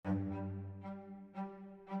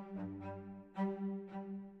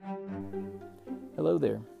Hello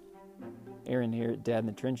there, Aaron here at Dad in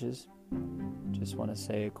the Trenches. Just want to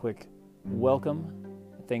say a quick welcome.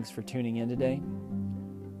 Thanks for tuning in today.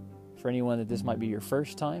 For anyone that this might be your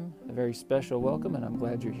first time, a very special welcome, and I'm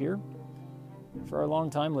glad you're here. For our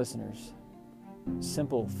longtime listeners,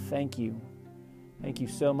 simple thank you. Thank you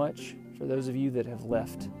so much for those of you that have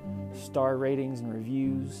left star ratings and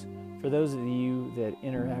reviews, for those of you that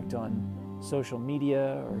interact on social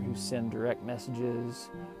media or who send direct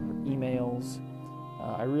messages or emails.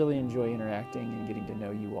 I really enjoy interacting and getting to know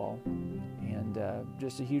you all. And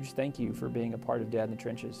just a huge thank you for being a part of Dad in the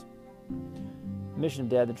Trenches. The mission of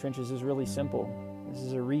Dad in the Trenches is really simple. This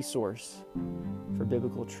is a resource for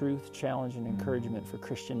biblical truth, challenge, and encouragement for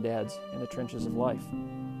Christian dads in the trenches of life.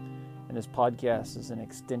 And this podcast is an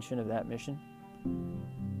extension of that mission.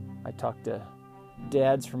 I talk to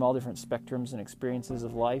dads from all different spectrums and experiences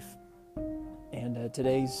of life. And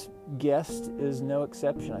today's guest is no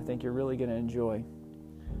exception. I think you're really going to enjoy.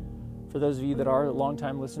 For those of you that are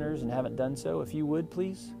longtime listeners and haven't done so, if you would,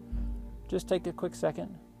 please, just take a quick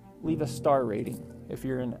second, leave a star rating. If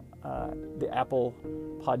you're in the Apple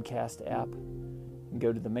Podcast app, and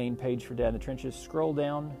go to the main page for Dad in the Trenches, scroll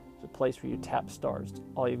down, there's a place where you tap stars.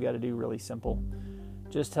 All you've got to do, really simple.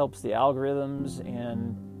 Just helps the algorithms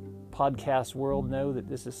and podcast world know that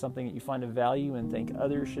this is something that you find of value and think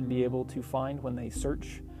others should be able to find when they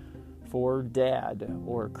search for dad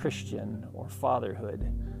or Christian or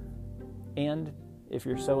fatherhood. And if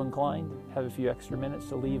you're so inclined, have a few extra minutes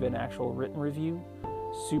to leave an actual written review.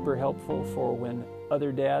 Super helpful for when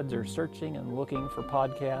other dads are searching and looking for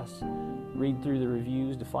podcasts. Read through the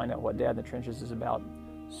reviews to find out what Dad in the Trenches is about.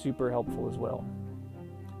 Super helpful as well.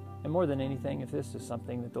 And more than anything, if this is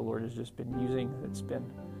something that the Lord has just been using, that's been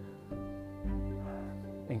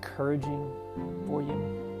encouraging for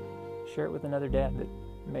you, share it with another dad that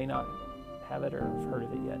may not have it or have heard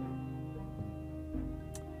of it yet.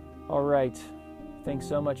 All right. Thanks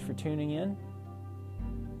so much for tuning in.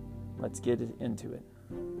 Let's get into it.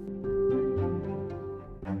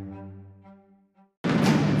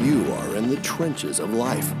 You are in the trenches of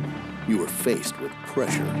life. You are faced with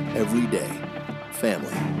pressure every day.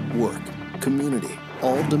 Family, work, community,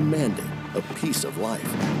 all demanding a piece of life.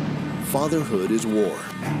 Fatherhood is war,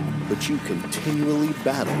 but you continually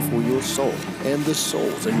battle for your soul and the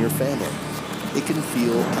souls in your family. It can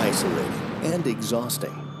feel isolating and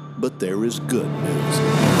exhausting, but there is good news.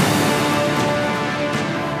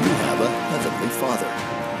 You have a heavenly Father.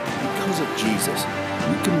 Because of Jesus,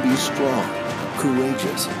 you can be strong,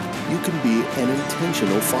 courageous. You can be an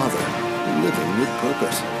intentional father, living with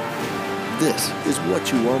purpose. This is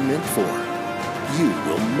what you are meant for. You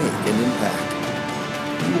will make an impact.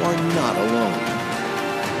 You are not alone.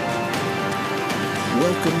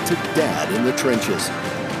 Welcome to Dad in the Trenches,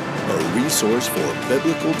 a resource for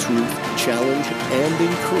biblical truth, challenge, and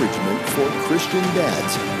encouragement for Christian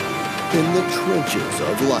dads in the trenches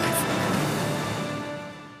of life.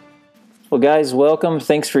 Well, guys, welcome.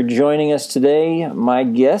 Thanks for joining us today. My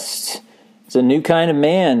guest is a new kind of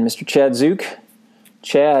man, Mr. Chad Zook.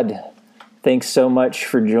 Chad, thanks so much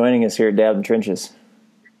for joining us here at Dad in the Trenches.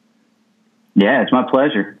 Yeah, it's my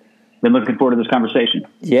pleasure. Been looking forward to this conversation.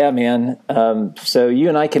 Yeah, man. So you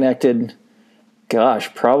and I connected,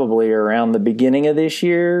 probably around the beginning of this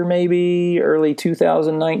year, maybe early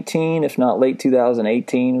 2019, if not late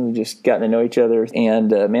 2018. We've just gotten to know each other.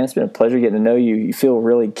 And, man, it's been a pleasure getting to know you. You feel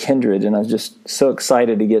really kindred, and I was just so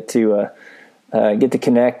excited to get to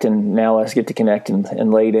connect, and now let's get to connect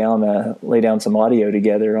and lay down some audio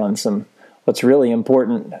together on what's really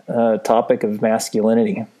important topic of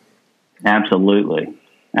masculinity. Absolutely.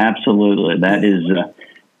 That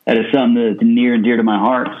is something that's near and dear to my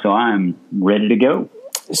heart, so I'm ready to go.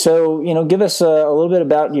 So, give us a little bit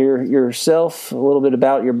about yourself, a little bit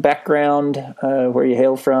about your background, where you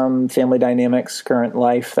hail from, family dynamics, current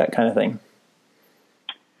life, that kind of thing.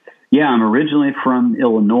 Yeah, I'm originally from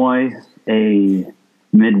Illinois, a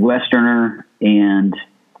Midwesterner, and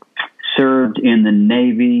served in the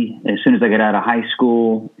Navy as soon as I got out of high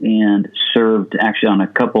school, and served actually on a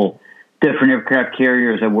couple different aircraft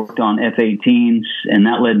carriers. I worked on F-18s, and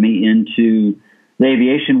that led me into the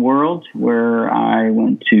aviation world, where I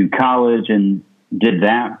went to college and did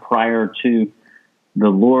that prior to the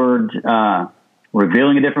Lord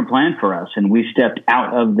revealing a different plan for us. And we stepped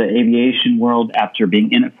out of the aviation world after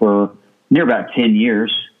being in it for near about 10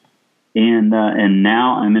 years. And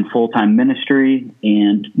now I'm in full-time ministry,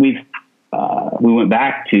 and we went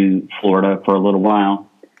back to Florida for a little while,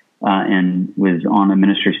 and was on a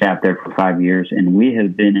ministry staff there for 5 years. And we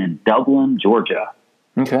have been in Dublin, Georgia,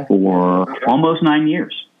 for almost 9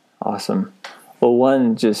 years. Awesome. Well,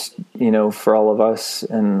 one, just, for all of us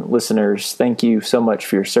and listeners, thank you so much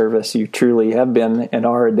for your service. You truly have been and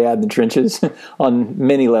are a dad in the trenches on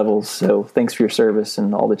many levels. So thanks for your service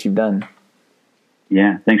and all that you've done.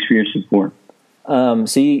 Yeah, thanks for your support.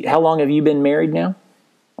 How long have you been married now?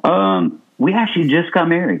 We actually just got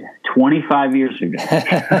married 25 years ago.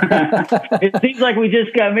 It seems like we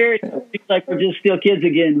just got married. It seems like we're just still kids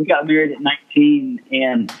again. We got married at 19,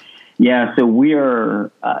 and so we are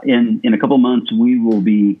in a couple of months. We will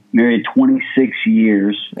be married 26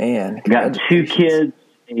 years. Man, we got 2 kids,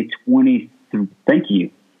 a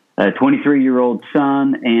 23-year-old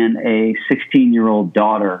son and a 16-year-old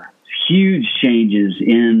daughter. Huge changes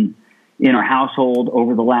in our household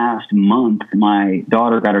over the last month. My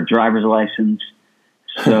daughter got her driver's license,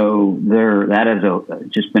 so that has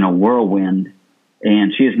just been a whirlwind,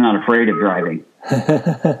 and she is not afraid of driving.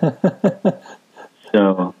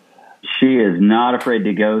 So she is not afraid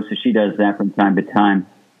to go, so she does that from time to time,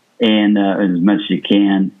 and as much as she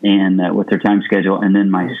can, and with her time schedule. And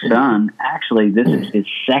then my son, actually, this is his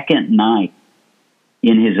second night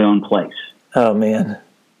in his own place. Oh, man.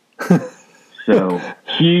 So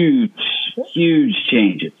huge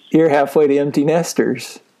changes. You're halfway to empty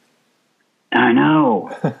nesters. I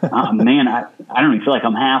know. Man, I don't even feel like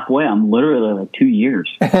I'm halfway. I'm literally like 2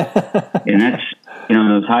 years. And that's,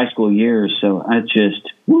 those high school years. So I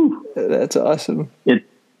just, woo. That's awesome. It's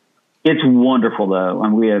wonderful though.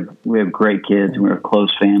 And we have great kids and we're a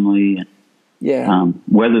close family. And,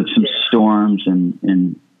 weathered some storms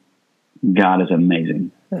and God is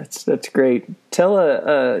amazing. That's great. Tell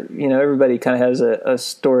everybody kind of has a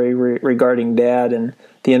story regarding dad and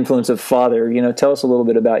the influence of father. Tell us a little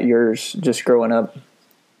bit about yours just growing up.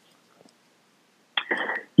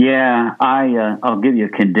 Yeah, I'll give you a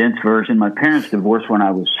condensed version. My parents divorced when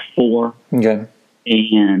I was 4. Okay.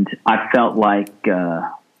 And I felt like,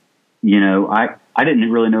 I didn't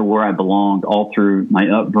really know where I belonged all through my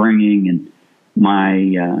upbringing, and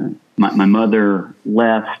my mother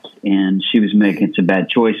left and she was making some bad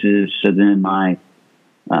choices. So then my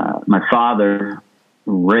father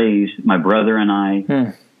raised my brother and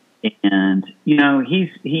I, and,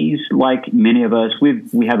 he's like many of us.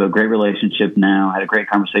 We have a great relationship now. I had a great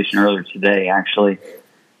conversation earlier today, actually,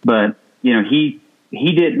 but he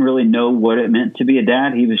didn't really know what it meant to be a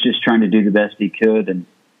dad. He was just trying to do the best he could. And,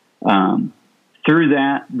 through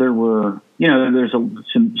that, there were, there's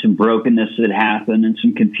some brokenness that happened and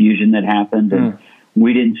some confusion that happened, and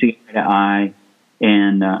we didn't see eye to eye.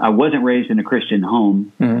 And I wasn't raised in a Christian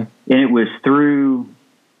home, and it was through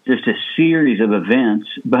just a series of events,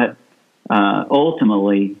 but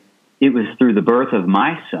ultimately, it was through the birth of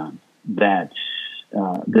my son that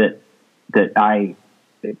I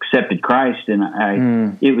accepted Christ,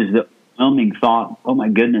 and it was the overwhelming thought, oh my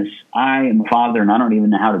goodness, I am a father, and I don't even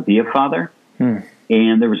know how to be a father.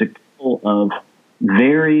 And there was a couple of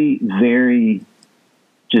very, very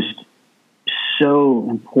just so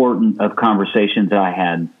important of conversations I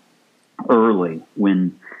had early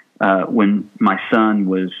when my son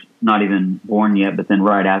was not even born yet, but then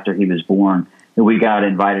right after he was born, we got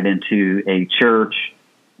invited into a church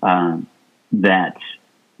that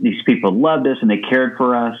these people loved us and they cared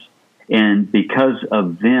for us. And because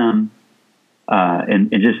of them,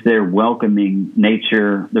 and just their welcoming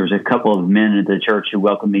nature, there was a couple of men at the church who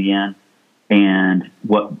welcomed me in. And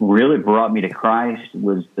what really brought me to Christ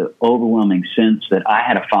was the overwhelming sense that I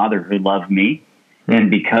had a father who loved me. And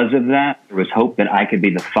because of that, there was hope that I could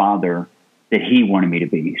be the father that he wanted me to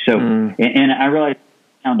be. So, and I realize it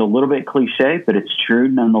sounds a little bit cliche, but it's true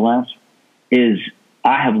nonetheless, is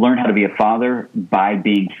I have learned how to be a father by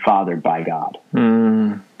being fathered by God.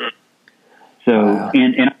 So, wow.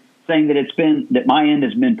 And I'm saying that my end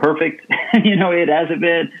has been perfect. It hasn't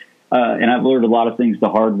been. And I've learned a lot of things the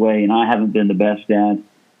hard way, and I haven't been the best dad,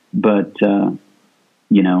 but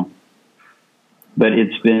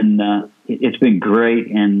it's been great.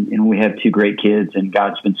 And we have 2 great kids, and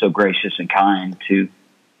God's been so gracious and kind to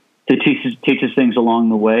teach us things along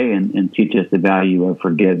the way and teach us the value of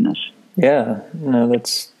forgiveness. Yeah, no,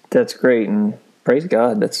 that's great. And praise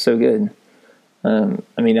God. That's so good. I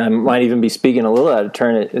might even be speaking a little out of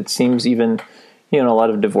turn. It seems even, in a lot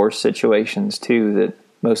of divorce situations too, that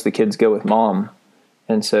most of the kids go with mom.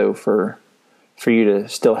 And so for you to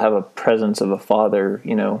still have a presence of a father,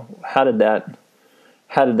 how did that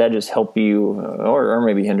just help you or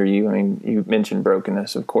maybe hinder you? I mean, you mentioned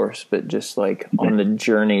brokenness, of course, but just like on the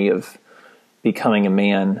journey of becoming a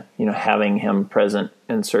man, having him present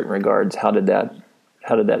in certain regards, how did that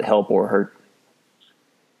help or hurt?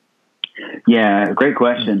 Yeah, great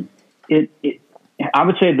question. I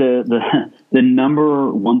would say the the number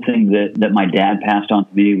one thing that my dad passed on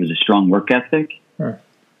to me was a strong work ethic.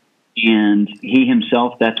 And he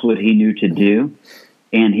himself, that's what he knew to do.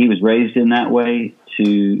 And he was raised in that way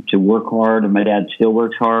to work hard. And my dad still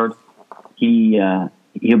works hard. He'll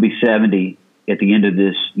be 70 at the end of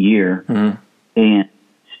this year, and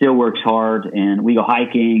still works hard. And we go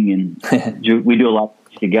hiking, and we do a lot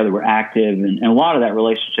together. We're active, and a lot of that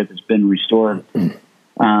relationship has been restored.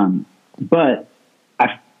 But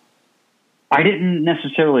I didn't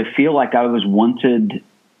necessarily feel like I was wanted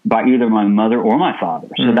by either my mother or my father.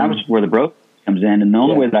 So that was where the brokenness comes in. And the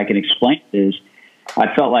only way that I can explain it is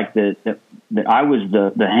I felt like that I was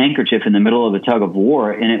the handkerchief in the middle of a tug of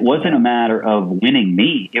war, and it wasn't a matter of winning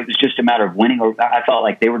me. It was just a matter of winning. I felt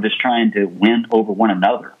like they were just trying to win over one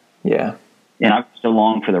another. Yeah. And I was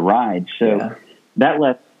along for the ride. So that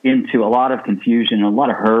led into a lot of confusion, a lot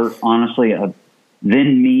of hurt, honestly, of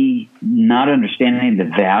then me not understanding the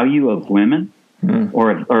value of women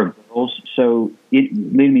or girls. So it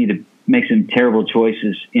led me to make some terrible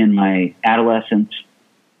choices in my adolescence.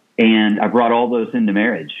 And I brought all those into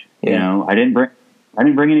marriage. You know, I didn't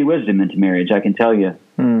bring any wisdom into marriage, I can tell you.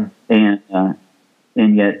 And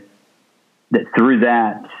yet that through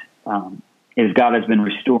that, as God has been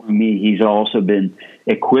restoring me, He's also been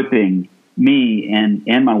equipping me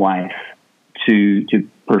and my wife to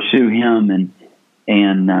pursue Him.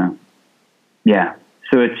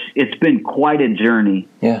 So it's been quite a journey.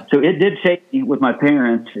 So it did shape me with my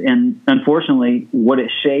parents, and unfortunately, what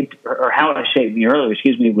it shaped, or how it shaped me earlier,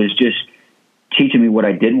 was just teaching me what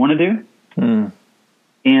I didn't want to do.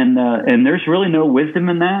 And there's really no wisdom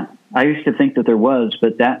in that. I used to think that there was,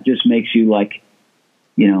 but that just makes you like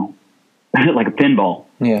a pinball.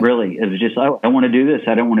 Really, it was just I want to do this,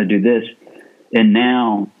 I don't want to do this, and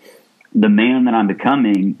now the man that I'm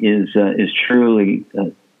becoming is truly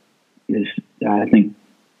I think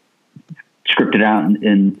scripted out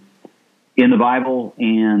in the Bible,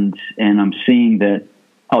 and I'm seeing that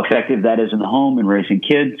how effective that is in the home and raising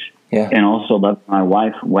kids, and also love my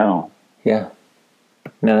wife well. No,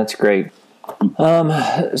 that's great.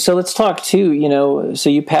 So let's talk too. So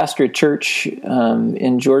you pastor a church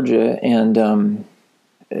in Georgia, and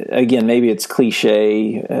again, maybe it's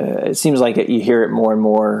cliche. It seems like you hear it more and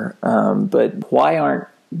more. But why aren't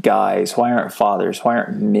fathers, why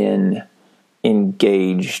aren't men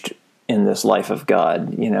engaged in this life of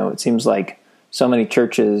God? It seems like so many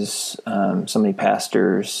churches, so many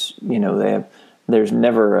pastors, there's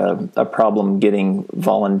never a problem getting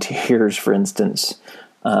volunteers, for instance,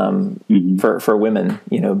 for women,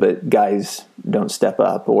 but guys don't step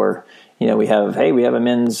up, or, we have a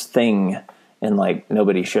men's thing and like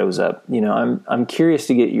nobody shows up. I'm curious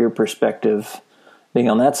to get your perspective, being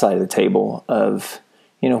on that side of the table, of,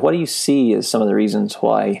 what do you see as some of the reasons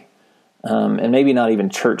why, and maybe not even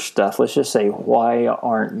church stuff. Let's just say, why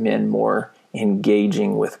aren't men more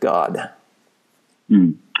engaging with God?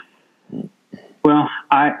 Well,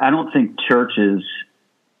 I don't think churches,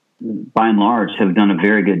 by and large, have done a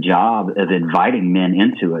very good job of inviting men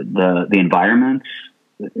into it. The environments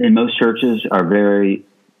in most churches are very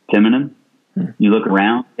feminine. You look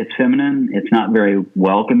around, it's feminine. It's not very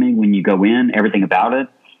welcoming when you go in, everything about it.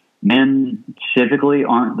 Men typically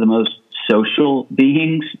aren't the most social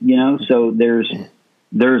beings, so there's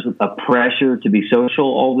a pressure to be social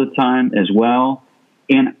all the time as well.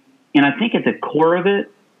 And I think at the core of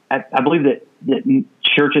it, I believe that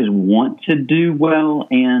churches want to do well,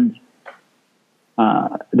 and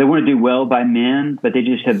they want to do well by men, but they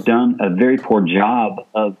just have done a very poor job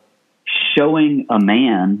of showing a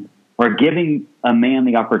man or giving a man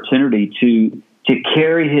the opportunity to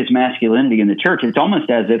carry his masculinity in the church. It's almost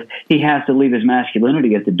as if he has to leave his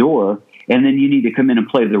masculinity at the door, and then you need to come in and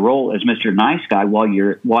play the role as Mr. Nice Guy while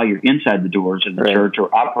you're inside the doors of the church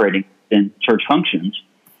or operating in church functions.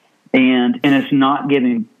 And it's not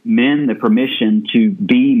giving men the permission to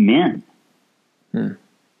be men.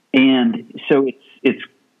 And so it's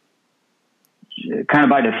kind of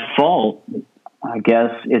by default, I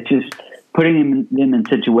guess, it's just putting them in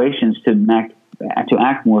situations to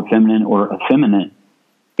act more feminine or effeminate.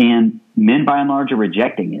 And men, by and large, are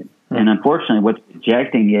rejecting it. And unfortunately, what's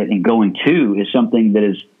rejecting it and going to is something that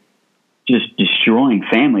is just destroying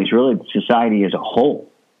families, really society as a whole.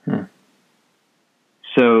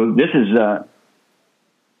 So this is,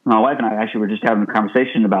 my wife and I actually were just having a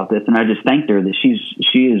conversation about this, and I just thanked her that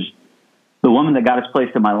she is the woman that God has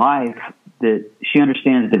placed in my life, that she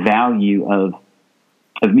understands the value of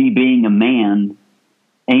me being a man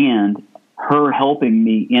and her helping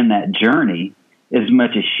me in that journey as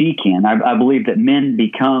much as she can. I believe that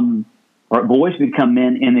boys become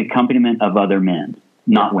men in the accompaniment of other men,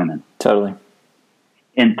 not women. Totally.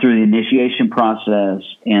 and through the initiation process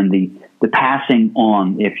and the passing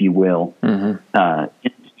on, if you will, into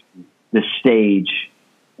the stage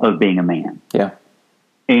of being a man. Yeah.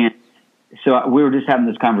 And so we were just having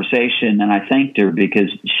this conversation, and I thanked her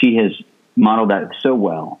because she has modeled that so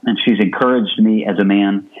well, and she's encouraged me as a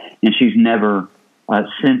man, and she's never,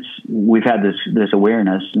 since we've had this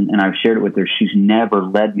awareness, and I've shared it with her, she's never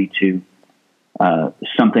led me to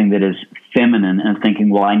something that is feminine and thinking,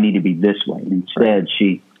 well, I need to be this way. Instead,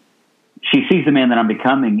 she sees the man that I'm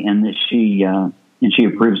becoming, and that she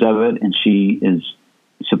approves of it, and she is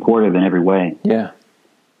supportive in every way. Yeah.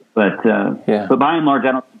 But by and large,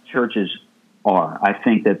 I don't think churches are. I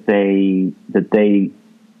think that they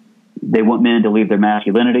want men to leave their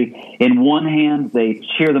masculinity. In one hand, they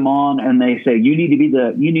cheer them on and they say, you need to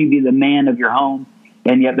be the man of your home,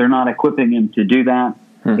 and yet they're not equipping him to do that.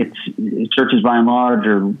 It's churches by and large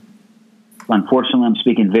are, unfortunately, I'm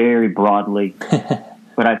speaking very broadly,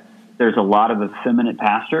 but there's a lot of effeminate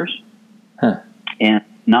pastors and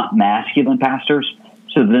not masculine pastors.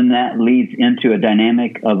 So then that leads into a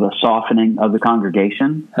dynamic of a softening of the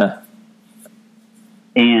congregation.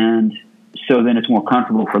 And so then it's more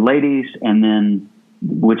comfortable for ladies, and then,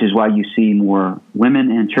 which is why you see more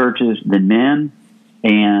women in churches than men.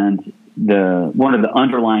 And one of the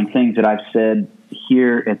underlying things that I've said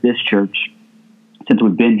here at this church since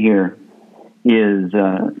we've been here is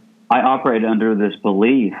I operate under this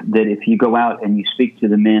belief that if you go out and you speak to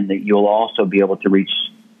the men, that you'll also be able to reach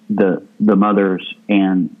the mothers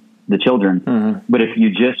and the children. But if you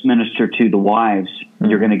just minister to the wives,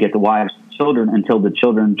 you're going to get the wives and children until the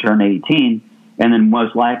children turn 18, and then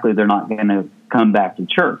most likely they're not going to come back to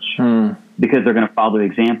church because they're going to follow the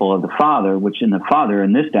example of the father, which in the father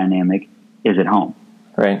in this dynamic is at home.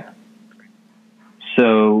 Right.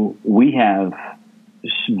 So we have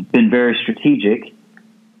been very strategic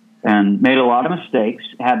and made a lot of mistakes,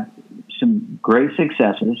 had some great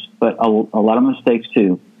successes, but a lot of mistakes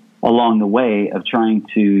too along the way of trying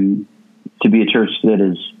to be a church that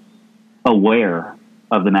is aware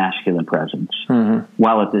of the masculine presence,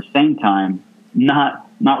 while at the same time not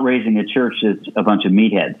raising a church that's a bunch of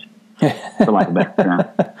meatheads, for lack of a better term.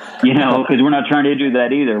 Because we're not trying to do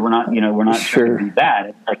that either. We're not trying to be that.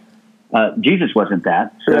 It's like Jesus wasn't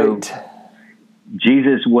that. So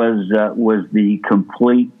Jesus was the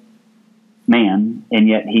complete man, and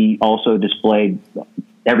yet he also displayed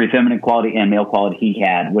every feminine quality and male quality he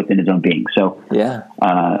had within his own being. So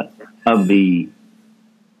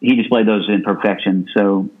he displayed those in perfection.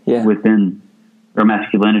 So within our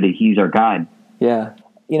masculinity, he's our guide. Yeah.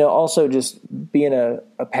 Also just being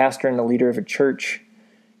a pastor and a leader of a church,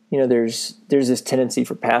 there's this tendency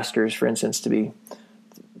for pastors, for instance, to be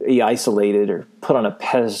isolated or put on a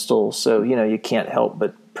pedestal. So, you can't help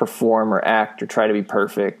but perform or act or try to be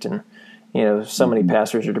perfect. And, so many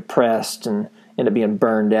pastors are depressed and end up being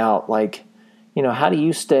burned out. Like, how do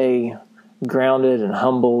you stay grounded and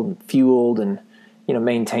humbled and fueled and,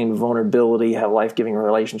 maintain vulnerability, have life-giving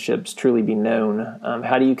relationships, truly be known?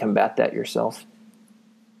 How do you combat that yourself?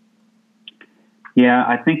 Yeah,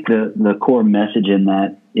 I think the core message in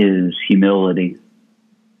that is humility.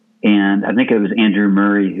 And I think it was Andrew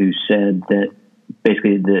Murray who said that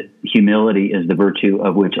basically that humility is the virtue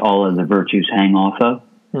of which all of the virtues hang off of,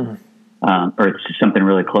 or it's something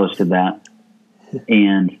really close to that.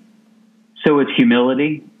 And so it's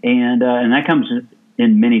humility, and that comes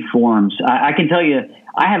in many forms. I can tell you,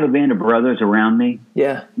 I have a band of brothers around me.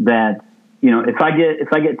 Yeah. That if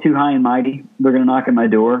I get too high and mighty, they're going to knock at my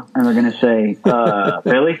door and they're going to say,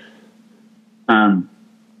 "Really?"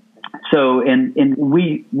 So and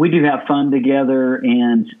we do have fun together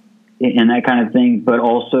and that kind of thing, but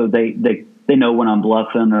also they know when I'm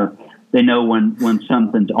bluffing or they know when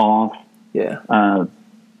something's off. Yeah.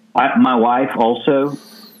 My wife also,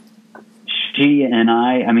 she and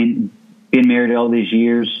I mean, being married all these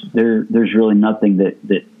years, there's really nothing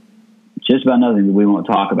that just about nothing that we won't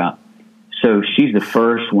talk about. So she's the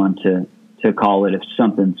first one to call it if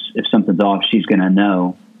something's off. She's going to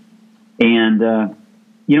know, and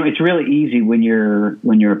it's really easy when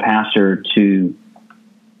you're a pastor to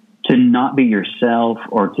not be yourself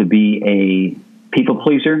or to be a people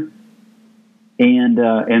pleaser, and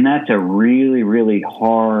that's a really, really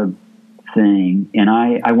hard thing. And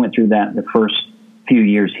I went through that the first few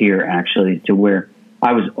years here, actually, to where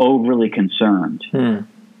I was overly concerned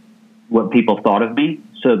what people thought of me.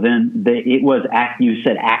 So then it was you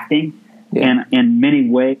said acting, and in many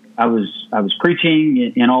ways I was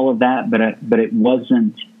preaching and all of that, but it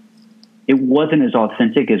wasn't as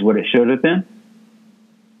authentic as what it should have been,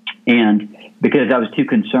 and because I was too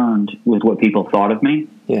concerned with what people thought of me.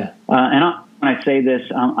 Yeah, when I say this,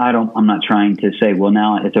 I'm not trying to say, well,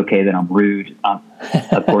 now it's okay that I'm rude.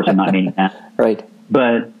 Of course, I'm not meaning that. Right.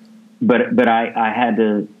 But I had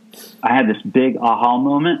this big aha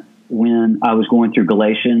moment when I was going through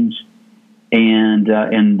Galatians, and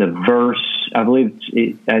in the verse, I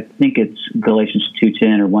think it's Galatians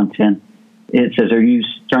 2:10 or 1:10. It says, "Are you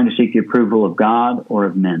trying to seek the approval of God or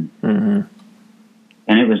of men?" Mm-hmm.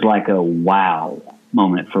 And it was like a wow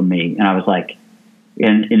moment for me, and I was like,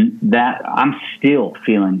 and that I'm still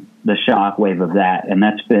feeling the shock wave of that, and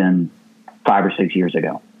that's been 5 or 6 years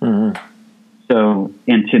ago. Mm-hmm. So,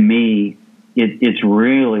 and to me, it's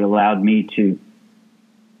really allowed me to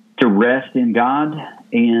rest in God.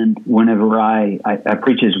 And whenever I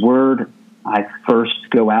preach His Word, I first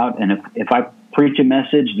go out, and if I preach a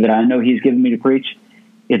message that I know He's given me to preach,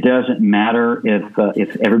 it doesn't matter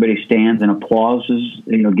if everybody stands and applauses,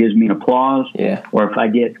 gives me an applause, or if I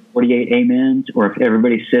get 48 amens, or if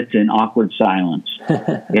everybody sits in awkward silence.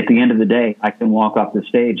 At the end of the day, I can walk off the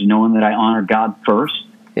stage knowing that I honor God first.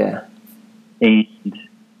 Yeah.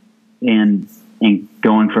 And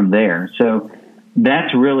going from there. So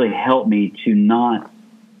that's really helped me to not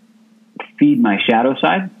feed my shadow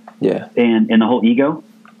side. Yeah. And the whole ego.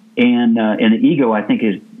 And the ego, I think,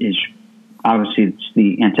 is obviously it's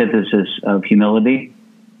the antithesis of humility.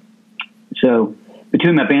 So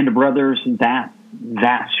between my band of brothers, that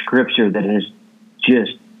scripture that has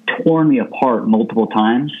just torn me apart multiple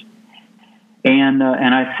times. And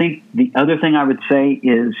I think the other thing I would say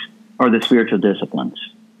are the spiritual disciplines.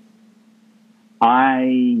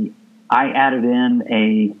 I added in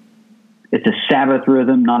it's a Sabbath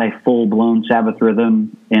rhythm, not a full blown Sabbath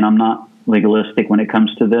rhythm, and I'm not legalistic when it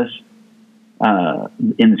comes to this.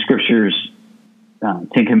 In the scriptures, 10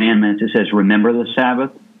 Commandments, it says, remember the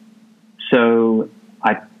Sabbath. So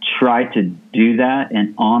I try to do that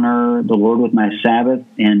and honor the Lord with my Sabbath,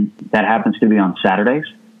 and that happens to be on Saturdays.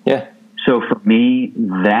 Yeah. So for me,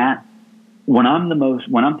 that when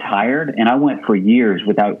I'm tired, and I went for years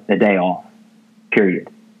without a day off, period,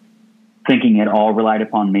 thinking it all relied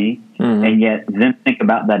upon me, and yet then think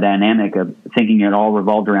about the dynamic of thinking it all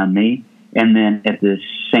revolved around me, and then at the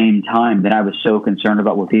same time that I was so concerned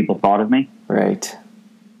about what people thought of me. Right.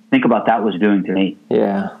 Think about that was doing to me.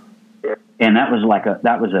 Yeah. And that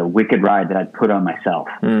was a wicked ride that I'd put on myself.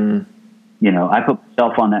 Mm. I put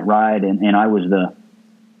myself on that ride, and I was the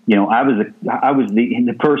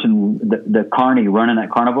person, the carny running that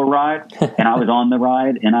carnival ride, and I was on the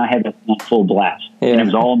ride, and I had a full blast, and it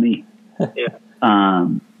was all me.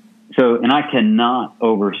 So, and I cannot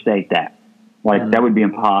overstate that. That would be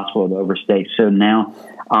impossible to overstate. So now,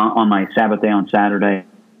 on my Sabbath day on Saturday,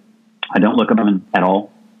 I don't look at them at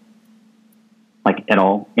all. At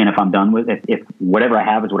all. And if I'm done with it, if whatever I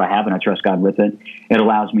have is what I have, and I trust God with it, it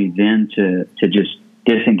allows me then to just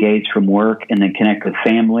disengage from work and then connect with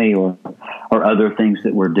family or other things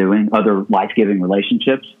that we're doing, other life-giving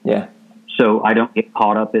relationships. Yeah. So I don't get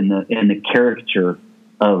caught up in the caricature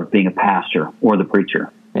of being a pastor or the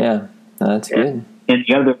preacher. Yeah, that's good. And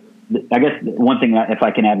the other, I guess one thing, if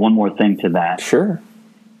I can add one more thing to that. Sure.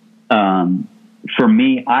 For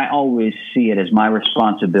me, I always see it as my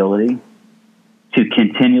responsibility to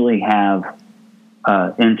continually have,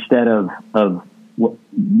 instead of what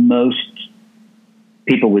most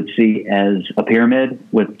people would see as a pyramid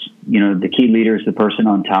with, the key leader is the person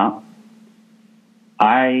on top.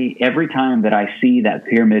 Every time that I see that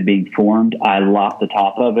pyramid being formed, I lop the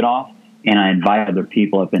top of it off and I invite other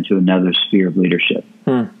people up into another sphere of leadership.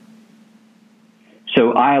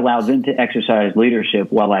 So I allow them to exercise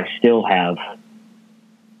leadership while I still have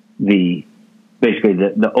the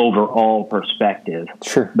overall perspective.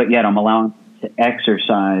 Sure. But yet I'm allowing to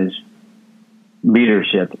exercise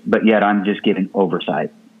leadership, but yet I'm just giving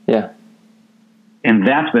oversight. Yeah. And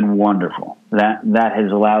that's been wonderful. That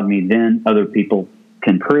has allowed me, then other people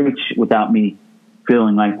can preach without me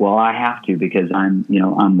feeling like, well, I have to because I'm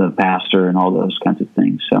the pastor and all those kinds of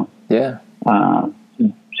things. So yeah.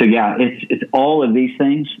 So yeah, it's all of these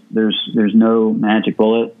things. There's no magic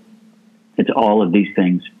bullet. It's all of these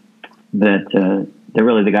things that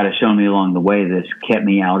really the God has shown me along the way that's kept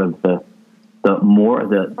me out of the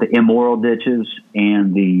immoral ditches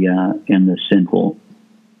and the sinful,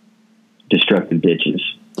 destructive ditches.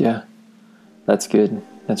 Yeah, that's good.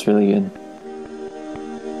 That's really good.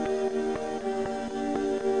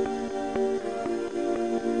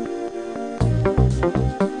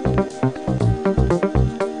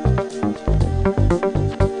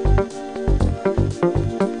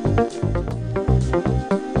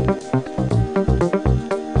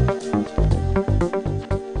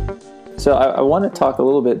 So I want to talk a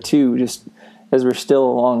little bit too, just as we're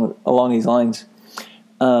still along these lines.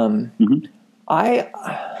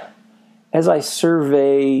 As I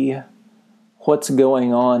survey what's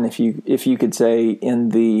going on, if you could say, in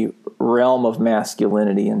the realm of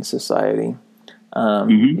masculinity in society,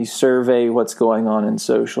 you survey what's going on in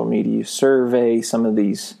social media, you survey some of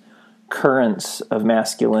these currents of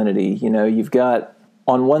masculinity. You've got,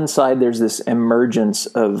 on one side, there's this emergence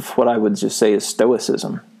of what I would just say is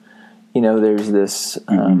stoicism. There's this,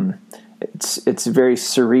 it's very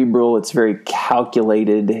cerebral, it's very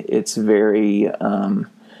calculated, it's very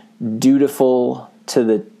dutiful to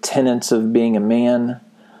the tenets of being a man.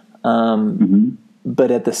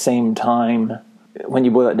 But at the same time, when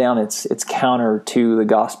you boil it down, it's counter to the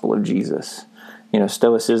gospel of Jesus.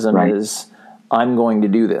 Stoicism is, I'm going to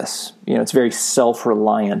do this. It's very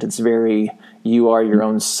self-reliant. It's very, you are your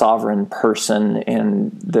own sovereign person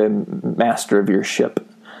and the master of your ship.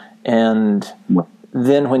 And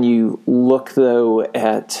then when you look, though,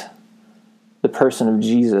 at the person of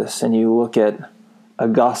Jesus and you look at a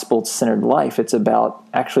gospel-centered life, it's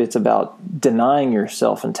about denying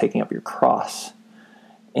yourself and taking up your cross.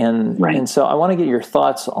 And so I want to get your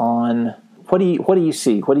thoughts on what do you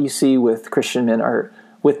see? What do you see with Christian men, or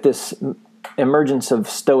with this emergence of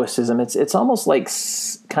stoicism? It's almost like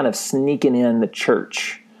kind of sneaking in the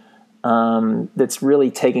church, that's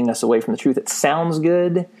really taking us away from the truth. It sounds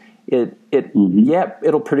good.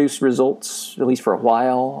 It'll produce results, at least for a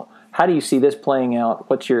while. How do you see this playing out?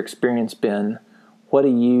 What's your experience been? What do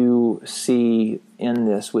you see in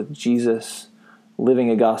this with Jesus living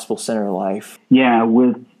a gospel-centered life? Yeah,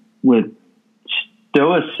 with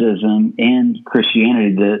Stoicism and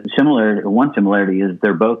Christianity, one similarity is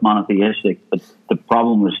they're both monotheistic, but the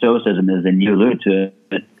problem with Stoicism is, and you alluded to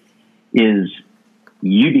it, is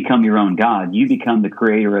you become your own God. You become the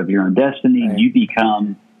creator of your own destiny. Right. You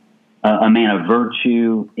become a man of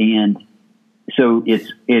virtue, and so it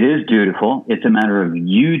is dutiful. It's a matter of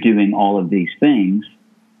you doing all of these things,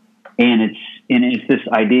 and it's this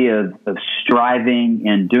idea of striving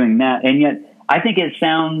and doing that. And yet, I think it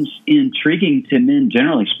sounds intriguing to men,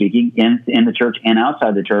 generally speaking, in the church and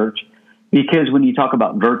outside the church, because when you talk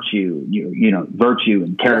about virtue, virtue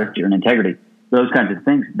and character and integrity, those kinds of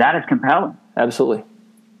things, that is compelling. Absolutely.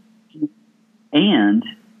 And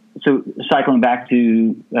so, cycling back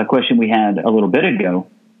to a question we had a little bit ago,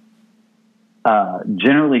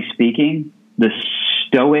 generally speaking, the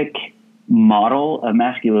Stoic model of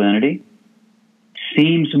masculinity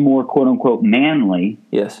seems more "quote unquote" manly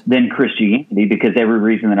than Christianity, because every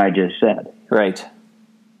reason that I just said. Right.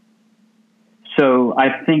 So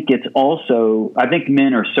I think I think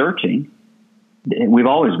men are searching. We've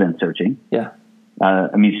always been searching. Yeah.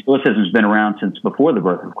 Stoicism's been around since before the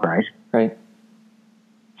birth of Christ. Right.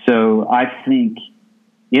 So I think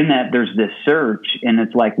in that there's this search, and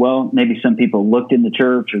it's like, well, maybe some people looked in the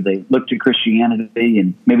church, or they looked at Christianity,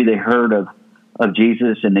 and maybe they heard of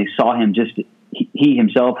Jesus, and they saw him just he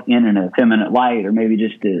himself in an effeminate light, or maybe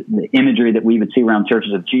just the imagery that we would see around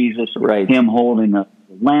churches of Jesus, right. Him holding a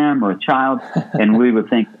lamb or a child, and we would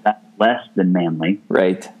think that's less than manly.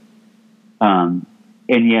 Right. And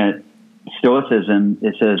yet Stoicism,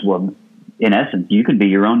 it says, well, in essence, you can be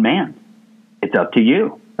your own man. It's up to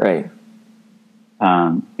you. Right.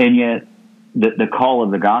 And yet the call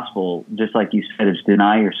of the gospel, just like you said, is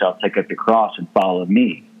deny yourself, take up your cross, and follow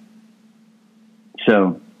me.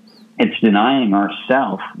 So it's denying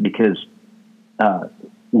ourself, because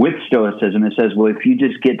with Stoicism, it says, well, if you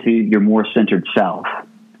just get to your more centered self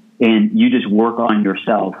and you just work on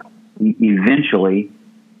yourself, eventually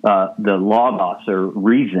the logos, or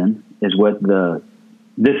reason, is what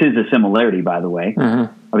this is a similarity, by the way.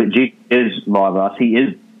 Mm-hmm. I mean, Jesus is logos. He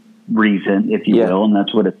is reason, if you will, and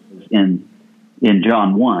that's what it is in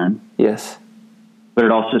John 1. Yes. But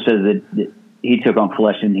it also says that he took on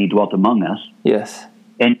flesh and he dwelt among us. Yes.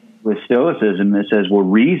 And with Stoicism, it says, well,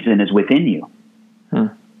 reason is within you.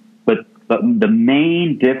 But the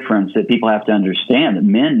main difference that people have to understand, that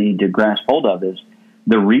men need to grasp hold of, is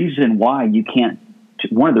the reason why you can't,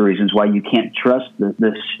 one of the reasons why you can't trust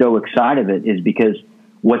the Stoic side of it, is because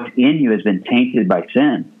what's in you has been tainted by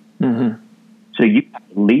sin. Mm-hmm. So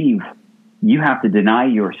you have to deny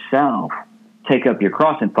yourself, take up your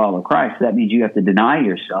cross, and follow Christ. That means you have to deny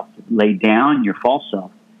yourself, lay down your false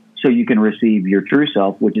self, so you can receive your true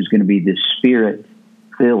self, which is going to be the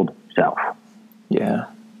Spirit-filled self. Yeah.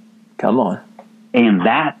 Come on. And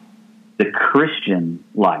that's the Christian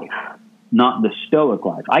life, not the Stoic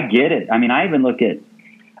life. I get it. I mean, I even look at,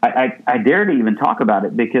 I dare to even talk about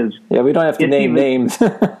it, because... Yeah, we don't have to name names.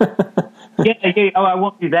 Oh, I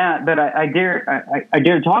won't do that, but I dare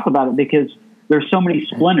to talk about it, because there's so many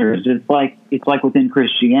splinters. It's like within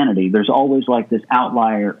Christianity, there's always like this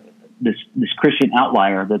outlier, this Christian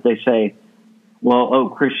outlier that they say, well,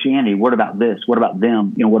 Christianity, what about this? What about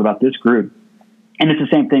them? What about this group? And it's the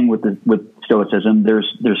same thing with Stoicism.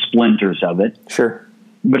 There's splinters of it. Sure.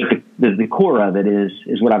 But the core of it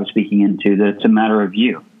is what I was speaking into, that it's a matter of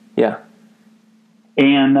view. Yeah.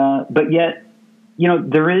 And but yet,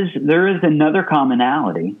 there is another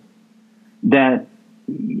commonality, that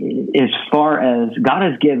as far as God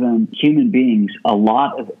has given human beings a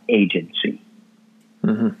lot of agency,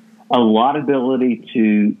 a lot of ability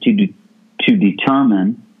to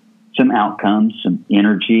determine some outcomes, some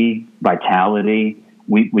energy, vitality.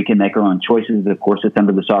 We can make our own choices. Of course, it's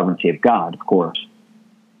under the sovereignty of God, of course.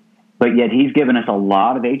 But yet he's given us a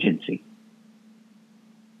lot of agency.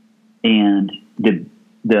 And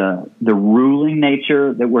the ruling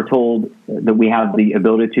nature that we're told that we have the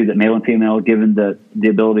ability to, that male and female are given the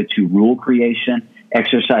ability to rule creation,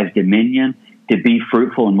 exercise dominion, to be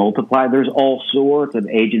fruitful and multiply. There's all sorts of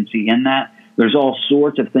agency in that. There's all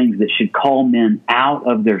sorts of things that should call men out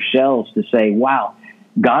of their shells to say, wow,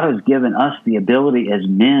 God has given us the ability as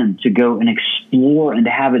men to go and explore and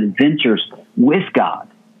to have adventures with God,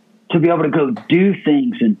 to be able to go do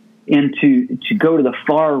things and to go to the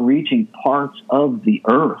far-reaching parts of the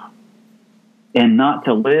earth, and not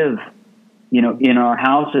to live, in our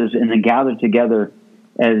houses and then gather together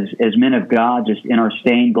as men of God, just in our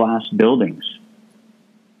stained glass buildings.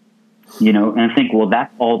 And I think, well,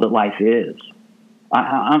 that's all that life is.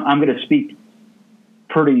 I'm going to speak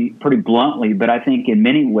pretty bluntly, but I think in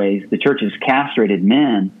many ways the church has castrated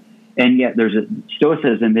men, and yet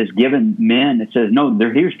Stoicism has given men that says, no,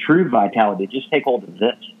 here's true vitality. Just take hold of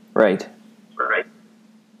this. Right.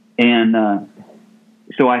 And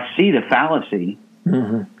so I see the fallacy.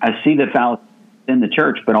 I see the fallacy in the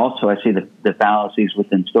church, but also I see the fallacies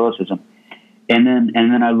within Stoicism. And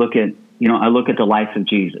then I look at the life of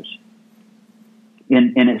Jesus.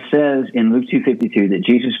 And it says in Luke 2:52 that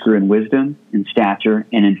Jesus grew in wisdom, in stature,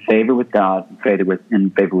 and in favor with God, in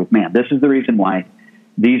favor with man. This is the reason why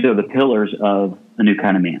these are the pillars of a new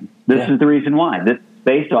kind of man. This is the reason why. This is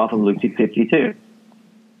based off of Luke 2:52.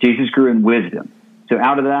 Jesus grew in wisdom. So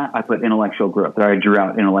out of that, I put intellectual growth. I drew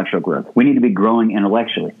out intellectual growth. We need to be growing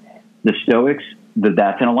intellectually. The Stoics,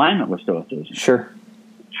 that's in alignment with Stoicism. Sure.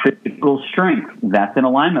 Physical strength, that's in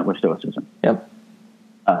alignment with Stoicism. Yep.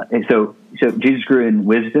 And so Jesus grew in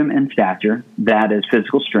wisdom and stature, that is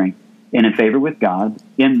physical strength, and in favor with God,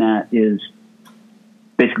 in that is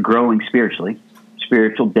basically growing spiritually,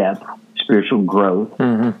 spiritual depth, spiritual growth.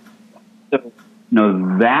 So,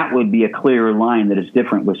 that would be a clear line that is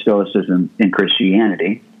different with Stoicism and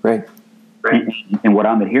Christianity. Right. And what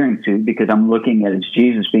I'm adhering to, because I'm looking at it as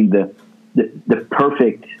Jesus being the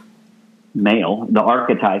perfect male, the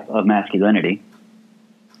archetype of masculinity.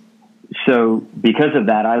 So because of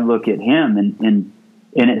that, I look at him and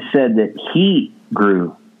it said that he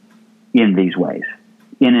grew in these ways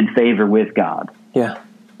and in favor with God. Yeah.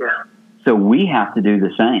 So we have to do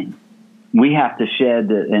the same. We have to shed,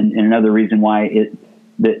 and another reason why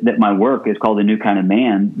that my work is called A New Kind of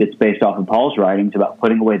Man, it's based off of Paul's writings about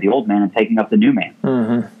putting away the old man and taking up the new man.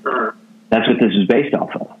 That's what this is based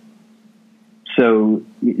off of. So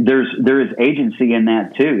there is agency in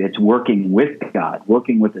that too. It's working with God,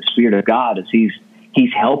 working with the Spirit of God as He's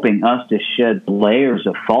helping us to shed layers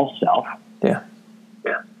of false self. Yeah.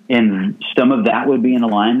 And some of that would be in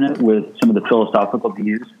alignment with some of the philosophical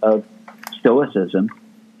views of Stoicism,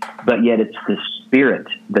 but yet it's the Spirit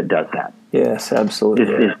that does that. Yes, absolutely.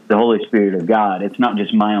 It's the Holy Spirit of God. It's not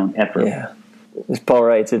just my own effort. Yeah. As Paul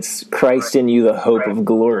writes, it's Christ in you, the hope of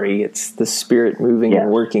glory. It's the Spirit moving and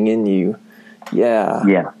working in you. Yeah.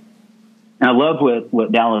 Yeah. And I love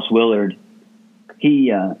what Dallas Willard,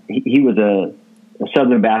 he was a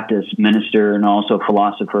Southern Baptist minister and also a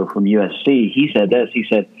philosopher from USC. He said this. He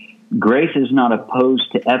said, grace is not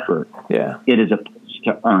opposed to effort. Yeah. It is opposed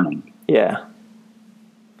to earning. Yeah.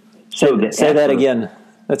 So say that again.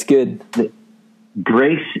 That's good.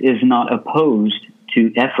 Grace is not opposed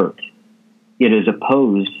to effort. It is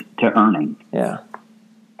opposed to earning. Yeah.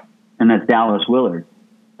 And that's Dallas Willard.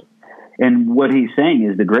 And what he's saying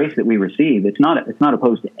is the grace that we receive, it's not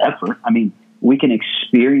opposed to effort. I mean, we can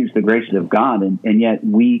experience the graces of God, and yet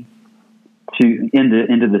into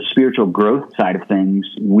the spiritual growth side of things,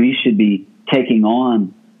 we should be taking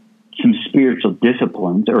on some spiritual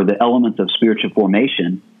disciplines or the elements of spiritual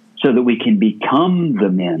formation so that we can become the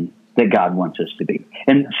men that God wants us to be.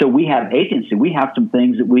 And so we have agency. We have some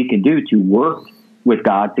things that we can do to work with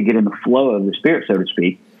God to get in the flow of the Spirit, so to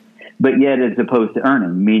speak. But yet, as opposed to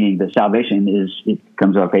earning, meaning that salvation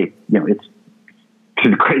comes off it's to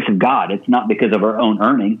the grace of God. It's not because of our own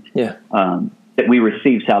earning that we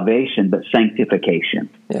receive salvation, but sanctification.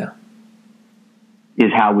 Yeah.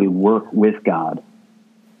 is how we work with God,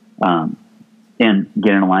 and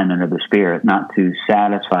get in alignment of the Spirit, not to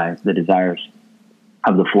satisfy the desires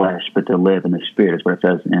of the flesh, but to live in the Spirit, is what it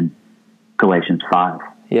says in Galatians 5.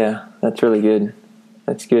 Yeah, that's really good.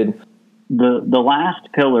 That's good. The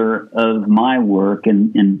last pillar of my work,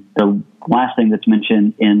 and the last thing that's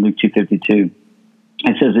mentioned in Luke 2:52,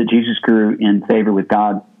 it says that Jesus grew in favor with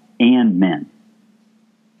God and men.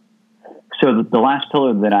 So the last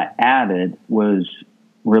pillar that I added was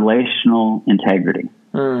relational integrity.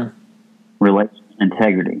 Relational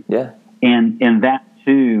integrity. Yeah. And that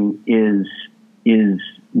too is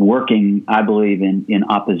working, I believe, in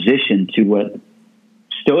opposition to what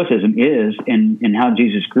Stoicism is, and how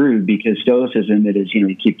Jesus grew, because Stoicism, it is,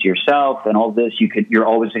 you keep to yourself and all this. You're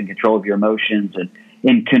always in control of your emotions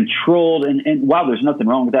and controlled. And while there's nothing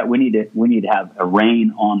wrong with that, we need to have a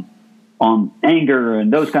rein on anger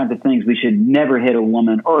and those kinds of things. We should never hit a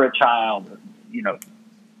woman or a child,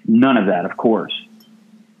 none of that, of course.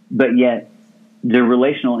 But yet the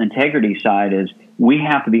relational integrity side is we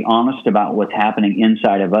have to be honest about what's happening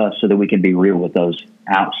inside of us so that we can be real with those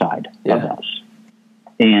outside of us.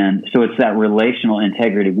 And so it's that relational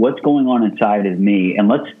integrity. What's going on inside of me? And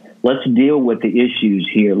let's deal with the issues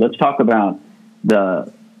here. Let's talk about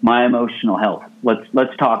my emotional health.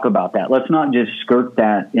 Let's talk about that. Let's not just skirt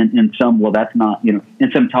that in some, well, that's not, in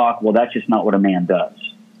some talk, well, that's just not what a man does.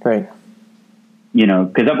 Right.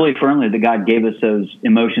 Because I believe firmly that God gave us those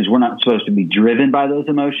emotions. We're not supposed to be driven by those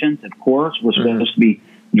emotions, of course. We're supposed to be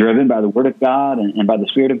driven by the Word of God and by the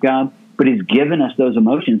Spirit of God. But He's given us those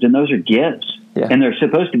emotions, and those are gifts. Yeah. And they're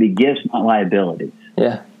supposed to be gifts, not liabilities.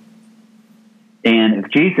 Yeah. And if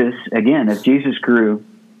Jesus grew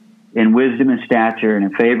in wisdom and stature and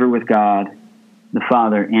in favor with God, the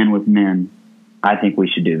Father, and with men, I think we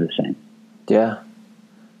should do the same. Yeah.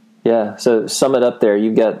 Yeah. So sum it up there.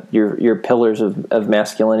 You've got your pillars of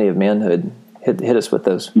masculinity, of manhood. Hit us with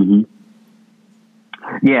those. Mm-hmm.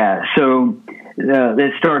 Yeah. So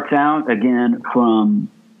it starts out again from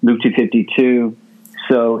Luke 2:52.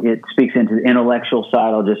 So it speaks into the intellectual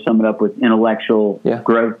side. I'll just sum it up with intellectual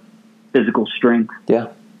growth, physical strength,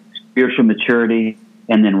 spiritual maturity,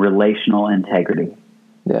 and then relational integrity.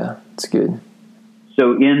 Yeah, that's good.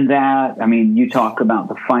 So in that, you talk about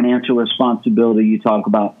the financial responsibility. You talk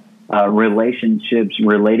about relationships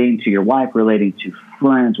relating to your wife, relating to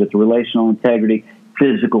friends, with relational integrity,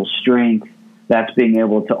 physical strength. That's being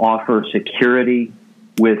able to offer security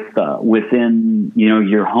within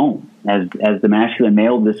your home. As the masculine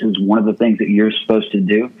male, this is one of the things that you're supposed to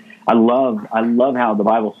do. I love how the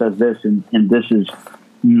Bible says this, and this is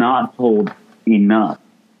not told enough.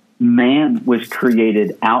 Man was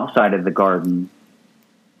created outside of the garden,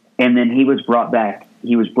 and then he was brought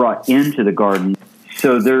into the garden.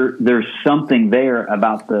 So there's something there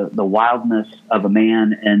about the wildness of a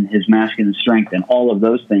man and his masculine strength and all of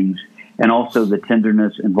those things, and also the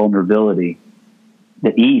tenderness and vulnerability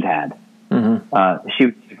that Eve had. Mm-hmm. She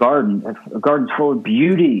was in a garden's full of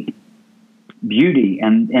beauty,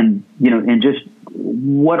 and just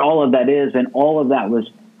what all of that is, and all of that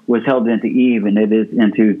was held into Eve, and it is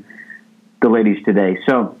into the ladies today.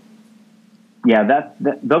 So,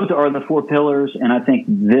 those are the four pillars, and I think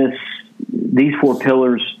these four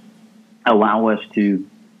pillars allow us to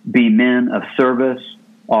be men of service,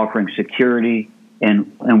 offering security,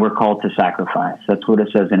 and we're called to sacrifice. That's what it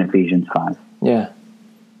says in Ephesians 5.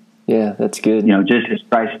 Yeah, that's good. Just as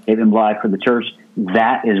Christ gave His life for the church,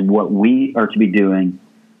 that is what we are to be doing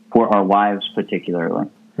for our wives particularly.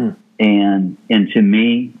 And to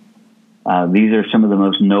me, these are some of the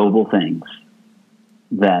most noble things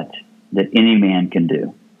that any man can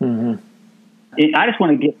do. Mm-hmm. I just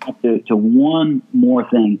want to get up to one more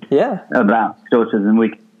thing about Stoicism.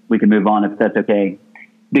 We can move on if that's okay.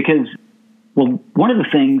 Because, one of the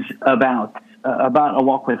things about a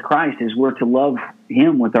walk with Christ is we're to love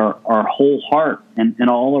Him with our whole heart and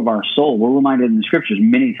all of our soul. We're reminded in the Scriptures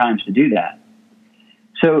many times to do that.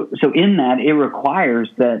 So in that, it requires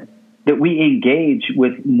that we engage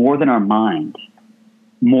with more than our mind,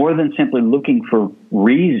 more than simply looking for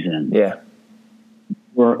reason,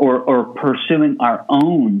 or pursuing our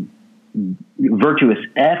own virtuous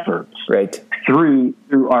efforts through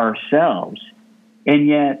ourselves. And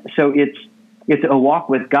yet, so it's a walk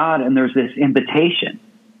with God, and there's this invitation.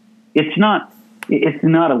 It's not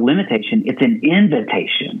a limitation; it's an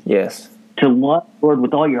invitation. Yes. To love the Lord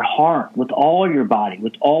with all your heart, with all your body,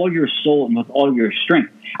 with all your soul, and with all your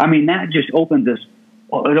strength. That just opens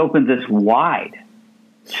us wide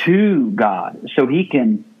to God, so He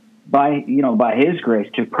can, by His grace,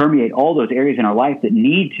 to permeate all those areas in our life that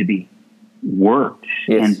need to be worked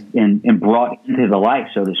and brought into the light,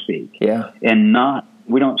 so to speak. Yeah. And not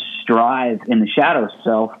We don't strive in the shadow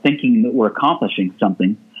self thinking that we're accomplishing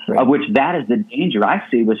something, of which that is the danger I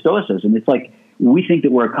see with Stoicism. It's like we think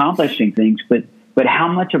that we're accomplishing things, but how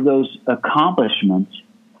much of those accomplishments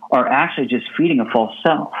are actually just feeding a false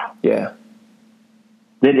self? Yeah.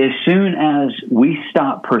 That as soon as we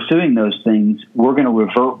stop pursuing those things, we're going to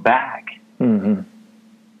revert back to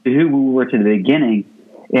who we were to the beginning,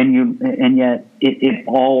 and yet it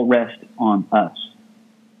all rests on us.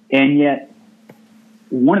 And yet,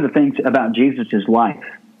 one of the things about Jesus' life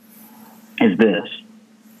is this.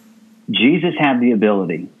 Jesus had the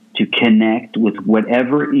ability to connect with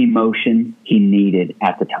whatever emotion he needed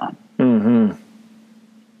at the time. Mm-hmm.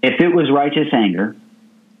 If it was righteous anger,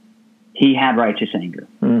 he had righteous anger.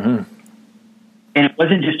 Mm-hmm. And it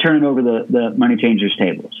wasn't just turning over the money changers'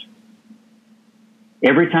 tables.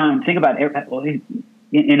 Every time, think about it, and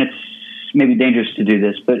it's maybe dangerous to do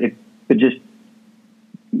this, but just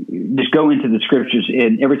go into the scriptures,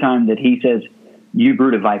 and every time that he says, "You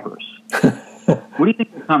brood of vipers," what do you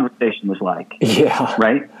think the conversation was like? Yeah,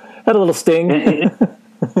 right. Had a little sting.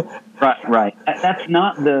 Right. That's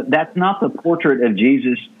not the portrait of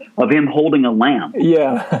Jesus, of him holding a lamp.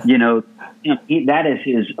 Yeah, that is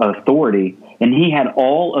his authority, and he had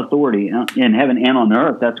all authority in heaven and on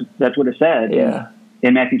earth. That's what it said. Yeah.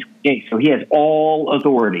 In Matthew 28. So he has all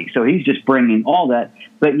authority. So he's just bringing all that.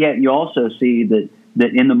 But yet you also see that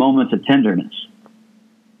in the moments of tenderness,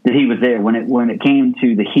 that he was there when it came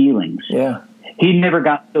to the healings. Yeah. He never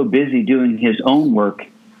got so busy doing his own work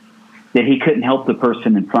that he couldn't help the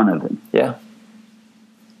person in front of him. Yeah.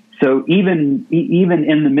 So even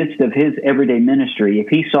in the midst of his everyday ministry, if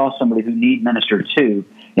he saw somebody who needed ministered to,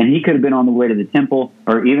 and he could have been on the way to the temple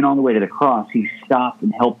or even on the way to the cross, he stopped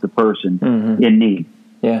and helped the person in need.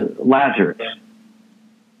 Yeah. Lazarus.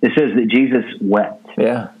 It says that Jesus wept.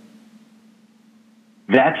 Yeah.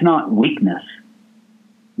 That's not weakness.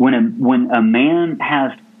 When a man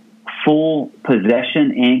has full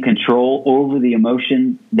possession and control over the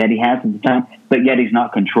emotion that he has at the time, but yet he's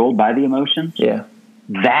not controlled by the emotions,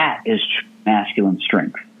 that is masculine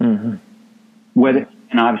strength. Mm-hmm.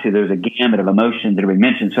 And obviously there's a gamut of emotions that have been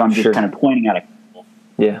mentioned, so I'm just kind of pointing out a couple.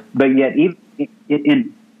 Yeah. But yet,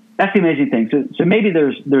 that's the amazing thing. So maybe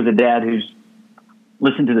there's a dad who's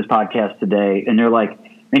listened to this podcast today, and they're like,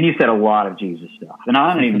 and you said a lot of Jesus stuff, and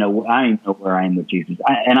I don't even know where I am with Jesus.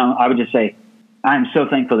 I would just say, I'm so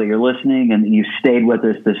thankful that you're listening and that you stayed with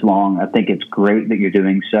us this long. I think it's great that you're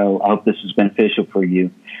doing so. I hope this is beneficial for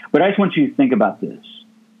you. But I just want you to think about this.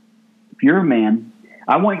 If you're a man,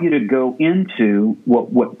 I want you to go into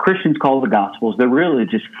what Christians call the Gospels. They're really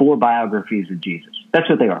just 4 biographies of Jesus. That's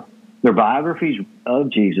what they are. They're biographies of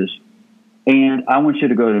Jesus. And I want you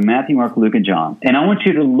to go to Matthew, Mark, Luke, and John. And I want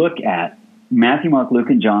you to look at Matthew, Mark, Luke,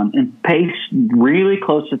 and John and pay really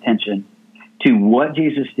close attention to what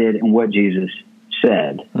Jesus did and what Jesus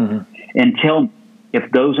said. Mm-hmm. And tell me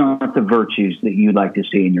if those aren't the virtues that you'd like to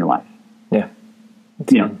see in your life. Yeah.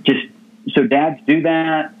 Just so dads do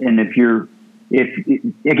that. And if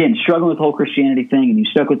again, struggling with the whole Christianity thing and you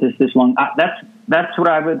stuck with this long, that's what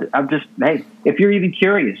hey, if you're even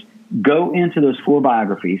curious, go into those 4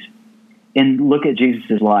 biographies and look at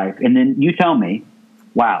Jesus' life. And then you tell me,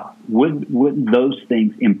 wow, would those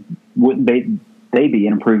things, would they be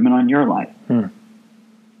an improvement on your life?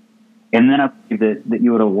 And then I believe that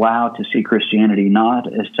you would allow to see Christianity not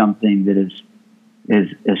as something that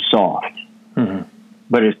is soft,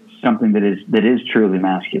 but as something that is truly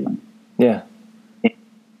masculine. Yeah.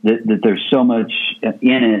 That there's so much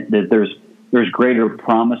in it, that there's greater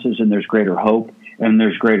promises and there's greater hope and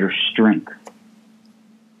there's greater strength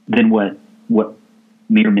than what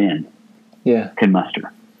mere men can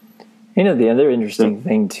muster. The other interesting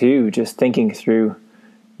thing too, just thinking through,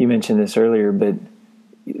 you mentioned this earlier, but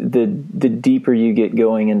the deeper you get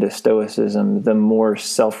going into Stoicism, the more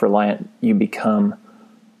self-reliant you become.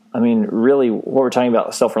 I mean, really, what we're talking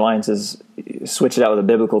about self-reliance is, switch it out with a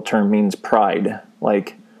biblical term, means pride.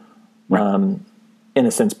 Like, in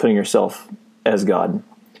a sense, putting yourself as God.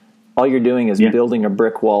 All you're doing is building a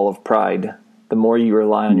brick wall of pride. The more you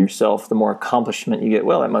rely on yourself, the more accomplishment you get.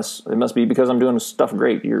 Well, it must be because I'm doing stuff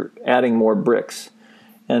great. You're adding more bricks.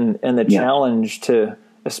 And the challenge to,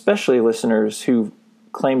 especially listeners who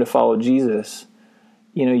claim to follow Jesus,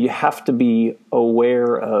 you have to be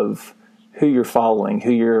aware of who you're following,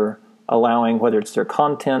 who you're allowing, whether it's their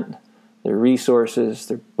content, their resources,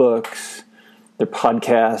 their books, their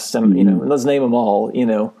podcasts, and let's name them all.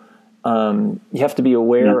 You have to be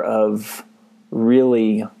aware of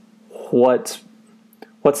really what's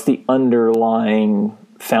the underlying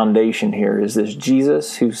foundation here. Is this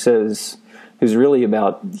Jesus who's really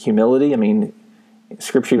about humility? I mean,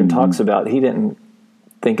 Scripture even talks about he didn't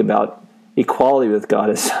think about equality with God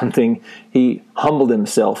as something. He humbled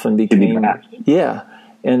himself and became,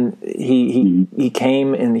 and he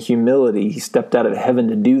came in humility. He stepped out of heaven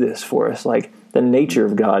to do this for us. Like the nature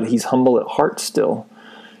of God, he's humble at heart still.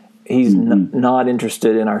 He's not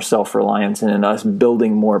interested in our self-reliance and in us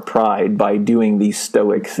building more pride by doing these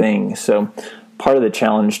stoic things. So part of the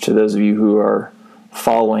challenge to those of you who are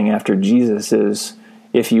following after Jesus is,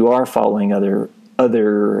 if you are following other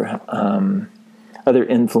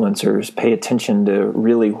influencers, pay attention to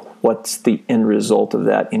really what's the end result of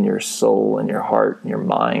that in your soul and your heart and your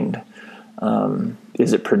mind.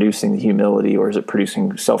 Is it producing humility, or is it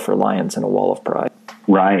producing self-reliance and a wall of pride?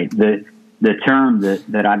 Right. The term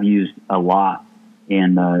that I've used a lot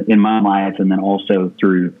in my life, and then also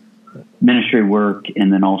through ministry work,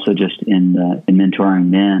 and then also just in mentoring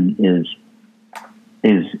men,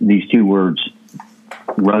 is these two words: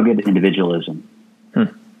 rugged individualism.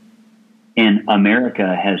 And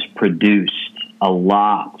America has produced a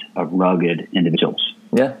lot of rugged individuals.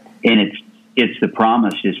 Yeah. And it's the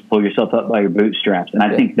promise, just pull yourself up by your bootstraps. And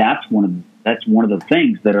I think that's one of the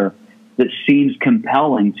things that seems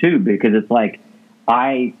compelling too, because it's like,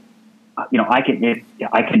 I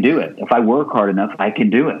can do it. If I work hard enough, I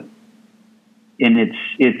can do it. And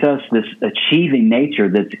it's us, this achieving nature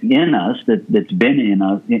that's in us, that's been in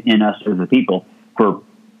us as a people for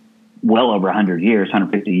well over 100 years,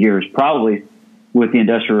 150 years, probably, with the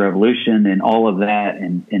Industrial Revolution and all of that,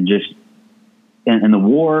 and the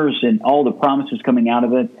wars and all the promises coming out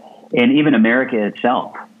of it, and even America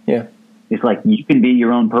itself. Yeah. It's like, you can be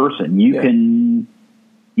your own person. You can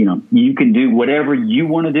do whatever you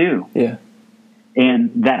want to do. Yeah.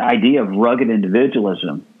 And that idea of rugged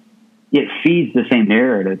individualism, it feeds the same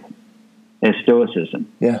narrative as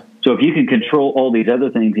Stoicism. Yeah. So if you can control all these other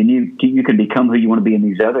things, and you can become who you want to be in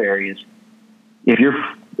these other areas, if you're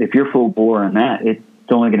full bore in that, it's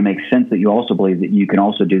only going to make sense that you also believe that you can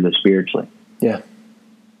also do this spiritually. Yeah.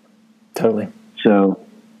 Totally. So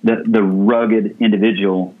the rugged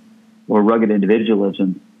individual, or rugged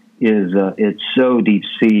individualism, is it's so deep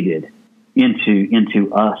seated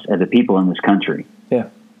into us as a people in this country. Yeah.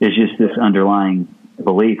 It's just this underlying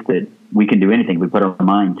belief that we can do anything if we put our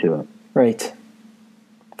mind to it. Right.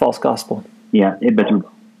 False gospel. Yeah,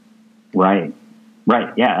 right.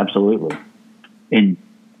 Yeah, absolutely. And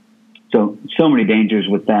so many dangers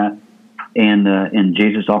with that, and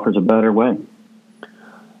Jesus offers a better way.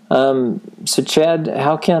 So Chad,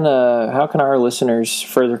 how can our listeners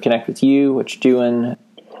further connect with you? What you're doing?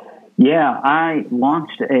 Yeah, I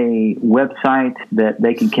launched a website that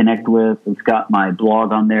they can connect with. It's got my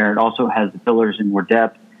blog on there. It also has the Pillars in More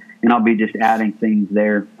Depth, and I'll be just adding things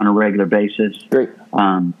there on a regular basis. Great.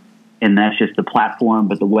 And that's just the platform,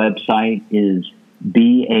 but the website is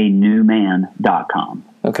beanewman.com.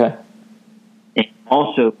 Okay. And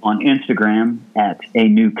also on Instagram at A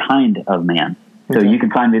New Kind of Man. So you can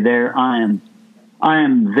find me there. I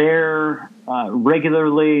am there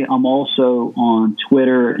regularly. I'm also on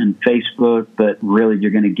Twitter and Facebook, but really you're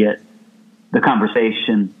going to get the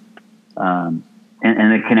conversation and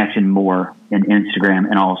the connection more in Instagram,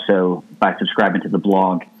 and also by subscribing to the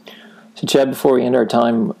blog. So Chad, before we end our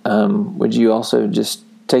time, would you also just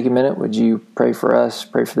take a minute? Would you pray for us,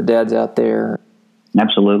 pray for the dads out there?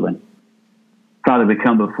 Absolutely. Father, we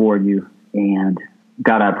come before you, and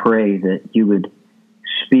God, I pray that you would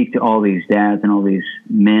speak to all these dads and all these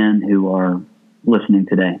men who are listening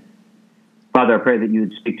today. Father, I pray that you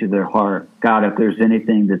would speak to their heart. God, if there's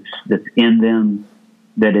anything that's in them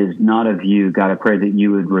that is not of you, God, I pray that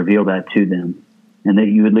you would reveal that to them, and that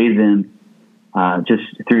you would lead them just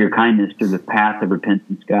through your kindness, through the path of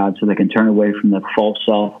repentance, God, so they can turn away from the false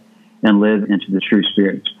self and live into the true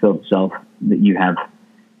Spirit-filled self that you have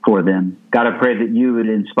for them. God, I pray that you would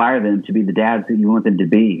inspire them to be the dads that you want them to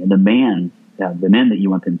be, and the men that you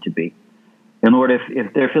want them to be. And Lord,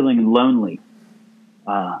 if they're feeling lonely,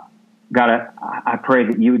 God, I pray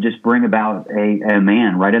that you would just bring about a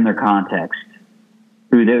man right in their context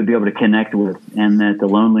who they would be able to connect with, and that the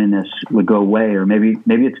loneliness would go away. Or maybe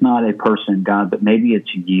it's not a person, God, but maybe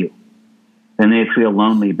it's you. And they feel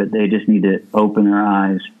lonely, but they just need to open their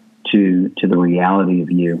eyes to the reality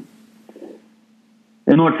of you.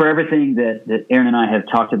 And Lord, for everything that Aaron and I have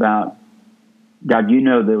talked about, God, you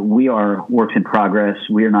know that we are works in progress.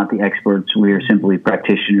 We are not the experts. We are simply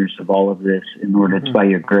practitioners of all of this. And Lord, it's by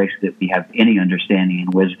your grace that we have any understanding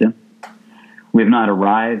and wisdom. We have not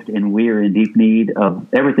arrived, and we are in deep need of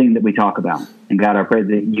everything that we talk about. And God, I pray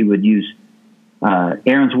that you would use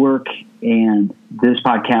Aaron's work and this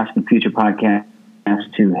podcast and future podcasts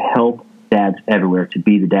to help dads everywhere to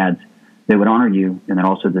be the dads that would honor you, and then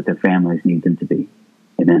also that their families need them to be.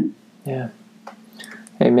 Amen. Yeah.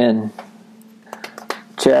 Amen.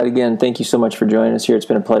 Chad, again, thank you so much for joining us here. It's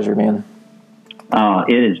been a pleasure, man.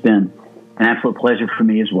 It has been an absolute pleasure for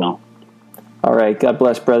me as well. All right. God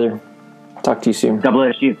bless, brother. Talk to you soon. God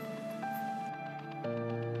bless you.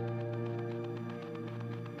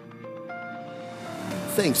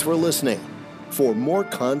 Thanks for listening. For more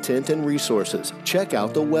content and resources, check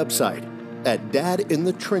out the website at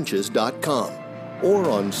dadinthetrenches.com or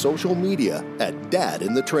on social media at Dad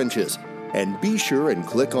in the Trenches. And be sure and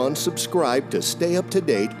click on subscribe to stay up to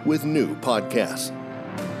date with new podcasts.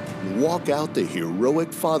 Walk out the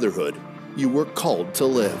heroic fatherhood you were called to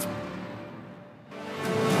live.